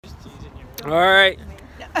All right,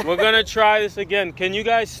 we're gonna try this again. Can you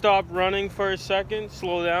guys stop running for a second?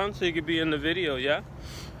 Slow down so you can be in the video, yeah?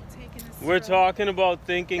 We're talking about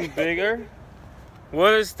thinking bigger.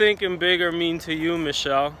 What does thinking bigger mean to you,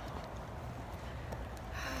 Michelle?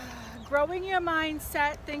 Growing your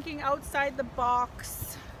mindset, thinking outside the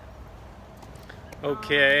box.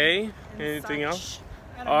 Okay, anything else?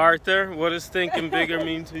 Arthur, what does thinking bigger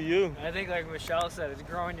mean to you? I think like Michelle said, it's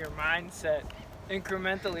growing your mindset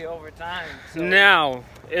incrementally over time. So now,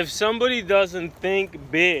 if somebody doesn't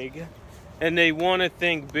think big and they want to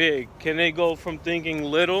think big, can they go from thinking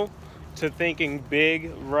little to thinking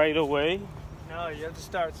big right away? No, you have to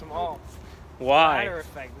start small. Why? Ladder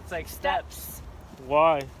effect. It's like steps.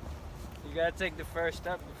 Why? You gotta take the first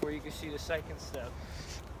step before you can see the second step.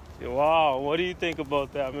 Wow, what do you think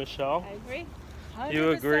about that, Michelle? I agree. 100%.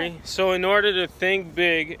 You agree? So in order to think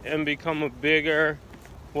big and become a bigger,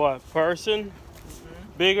 what, person?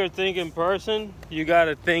 Bigger thinking person, you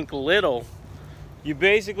gotta think little. You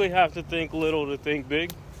basically have to think little to think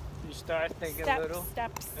big. You start thinking little,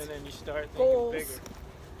 steps, and then you start thinking goals. bigger.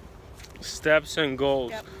 Steps and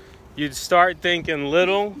goals. Yep. You'd start thinking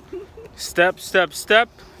little, step, step, step,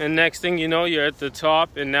 and next thing you know, you're at the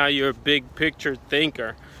top, and now you're a big picture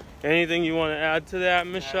thinker. Anything you want to add to that,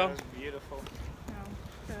 Michelle? That was beautiful. No,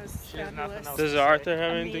 that was She has nothing else Does to Arthur say.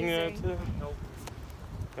 have anything to add to that? Nope.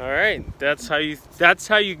 All right, that's how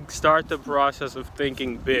you start the process of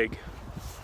thinking big.